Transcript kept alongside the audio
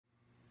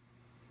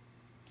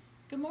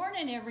Good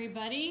morning,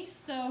 everybody.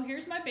 So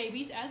here's my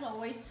babies, as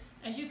always.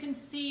 As you can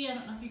see, I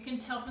don't know if you can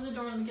tell from the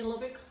door, let me get a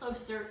little bit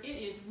closer. It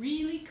is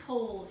really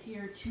cold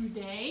here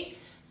today.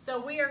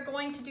 So we are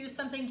going to do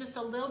something just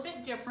a little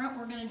bit different.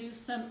 We're going to do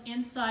some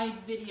inside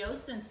videos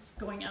since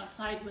going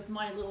outside with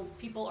my little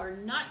people are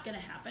not going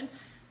to happen.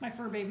 My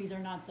fur babies are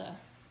not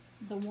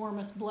the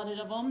warmest blooded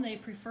of them. They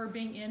prefer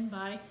being in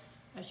by,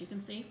 as you can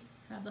see,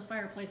 have the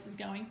fireplaces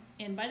going,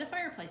 in by the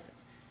fireplaces.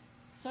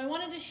 So I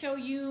wanted to show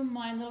you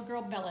my little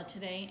girl Bella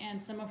today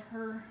and some of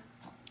her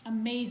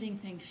amazing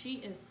things. She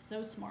is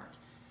so smart.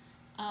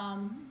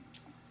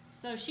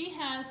 So she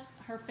has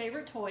her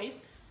favorite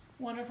toys.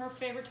 One of her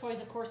favorite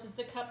toys, of course, is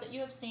the cup that you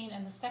have seen,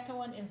 and the second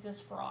one is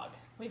this frog.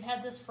 We've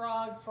had this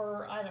frog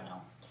for, I don't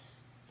know,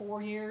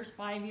 4 years,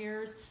 5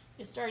 years.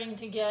 It's starting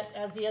to get,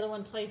 as the other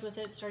one plays with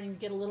it, it's starting to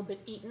get a little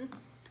bit eaten,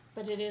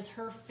 but it is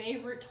her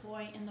favorite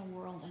toy in the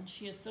world, and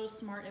she is so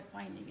smart at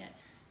finding it.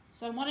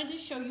 So I wanted to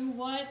show you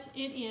what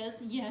it is.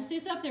 Yes,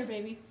 it's up there,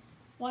 baby.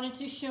 Wanted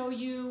to show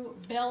you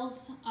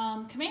Belle's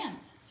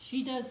commands.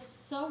 She does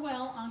so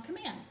well on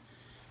commands.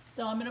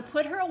 So I'm gonna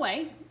put her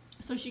away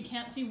so she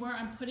can't see where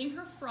I'm putting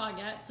her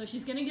frog at. So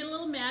she's gonna get a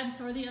little mad, and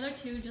so are the other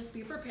two. Just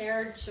be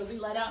prepared. She'll be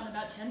let out in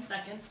about 10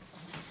 seconds.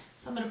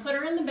 So I'm gonna put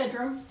her in the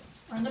bedroom,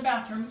 or in the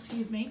bathroom,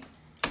 excuse me.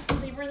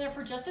 Leave her in there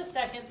for just a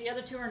second. The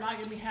other two are not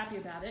gonna be happy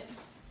about it.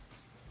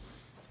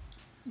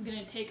 I'm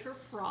gonna take her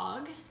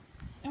frog,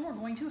 and we're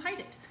going to hide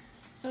it.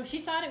 So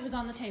she thought it was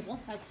on the table.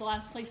 That's the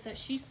last place that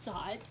she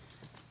saw it.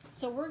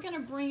 So we're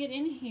gonna bring it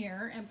in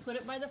here and put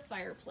it by the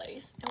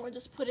fireplace, and we'll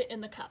just put it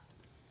in the cup.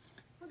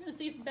 We're gonna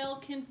see if Belle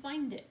can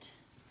find it.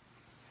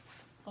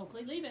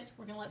 Hopefully leave it.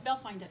 We're gonna let Belle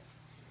find it.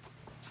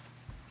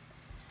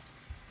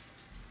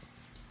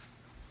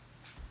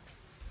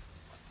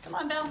 Come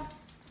on, Belle.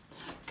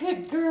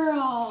 Good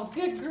girl,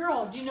 good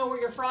girl. Do you know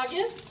where your frog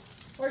is?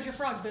 Where's your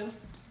frog, Boo?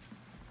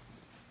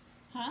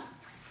 Huh?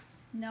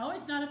 No,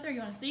 it's not up there.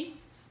 You wanna see?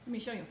 Let me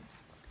show you.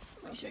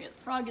 Let me show you.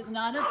 The frog is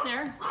not up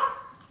there.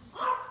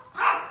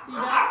 See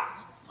that?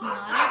 It's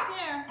not up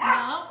there.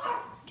 No.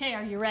 Okay,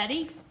 are you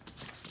ready?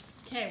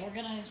 Okay, we're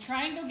gonna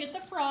try and go get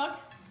the frog.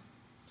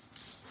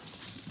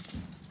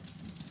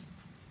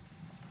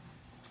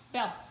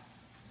 Belle,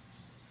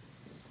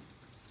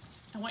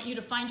 I want you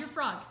to find your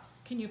frog.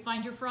 Can you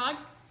find your frog?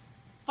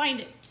 Find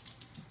it.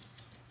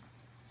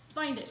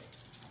 Find it.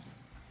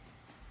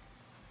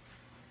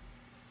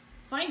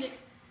 Find it.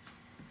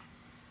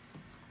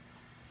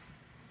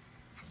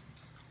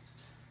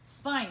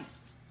 Find.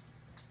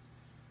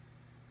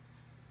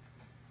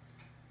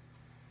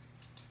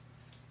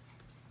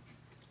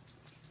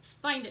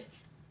 Find it.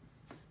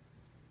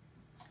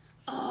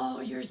 Oh,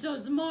 you're so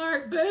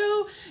smart,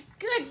 Boo.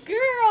 Good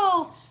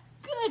girl.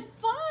 Good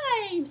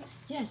find.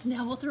 Yes,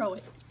 now we'll throw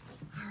it.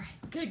 All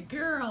right, good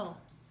girl.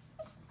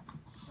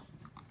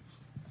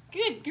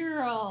 Good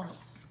girl.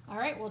 All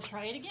right, we'll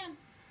try it again.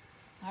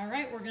 All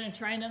right, we're gonna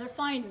try another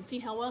find and see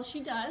how well she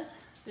does.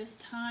 This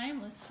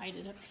time, let's hide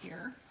it up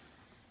here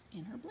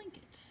in her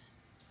blanket.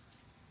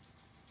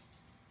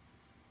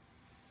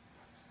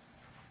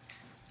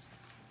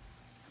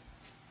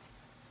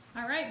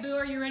 All right, Boo,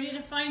 are you ready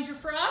to find your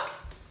frog?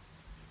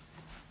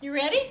 You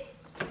ready?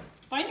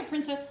 Find it,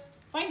 princess.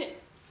 Find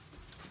it.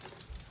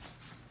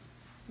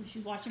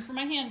 She's watching for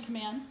my hand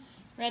commands.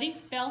 Ready?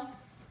 Belle,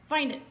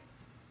 find it.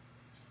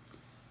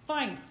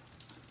 Find.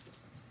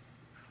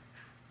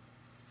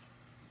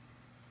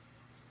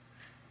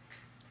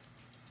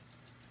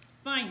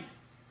 Find.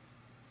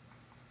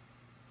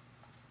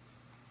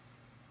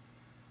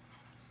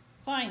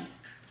 Find.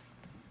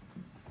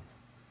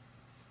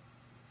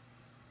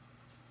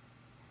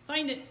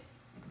 Find it.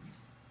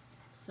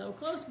 So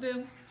close,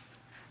 Boo.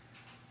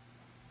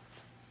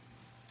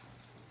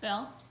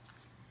 Belle,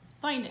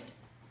 find it.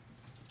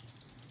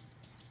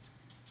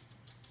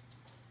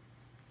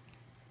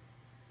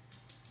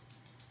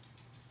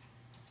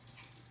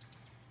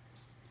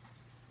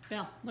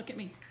 Belle, look at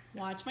me.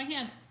 Watch my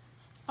hand.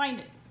 Find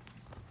it.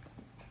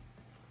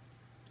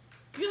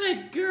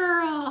 Good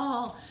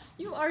girl.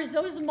 You are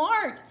so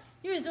smart.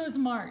 You're so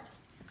smart.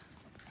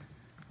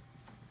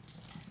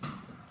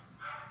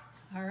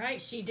 All right,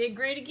 she did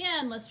great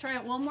again. Let's try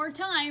it one more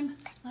time.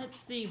 Let's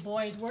see,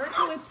 boys, where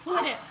can we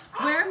put it?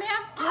 Where,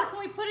 ma'am? Where can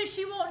we put it?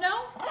 She won't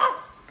know?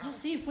 Let's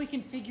see if we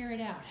can figure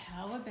it out.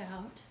 How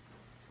about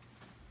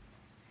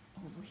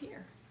over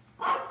here?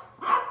 I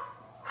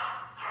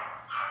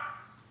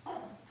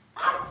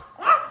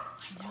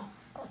know.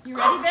 You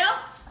ready, Belle?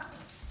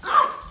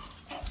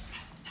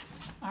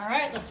 All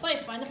right, let's play.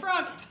 Find the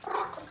frog.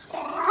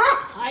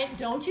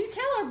 Don't you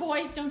tell her,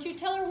 boys. Don't you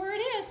tell her where it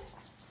is.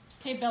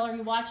 Okay, Belle, are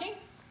you watching?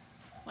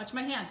 Watch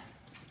my hand.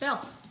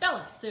 Belle,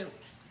 Bella, Sue.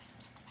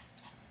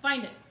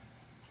 Find it.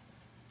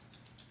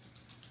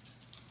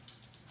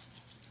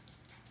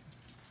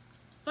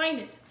 Find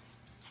it.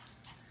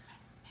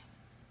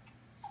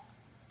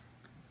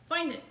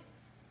 Find it.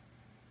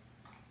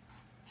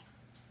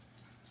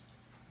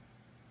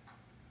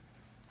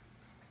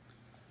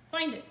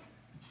 Find it.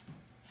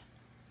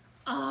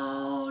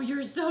 Oh,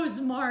 you're so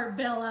smart,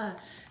 Bella.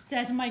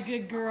 That's my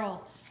good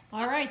girl.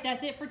 All right,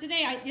 that's it for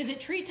today. Is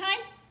it treat time?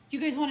 Do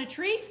you guys want a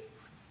treat?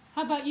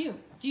 How about you?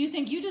 Do you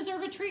think you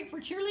deserve a treat for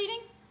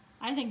cheerleading?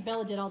 I think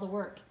Bella did all the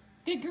work.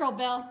 Good girl,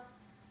 Belle.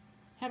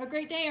 Have a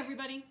great day,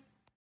 everybody.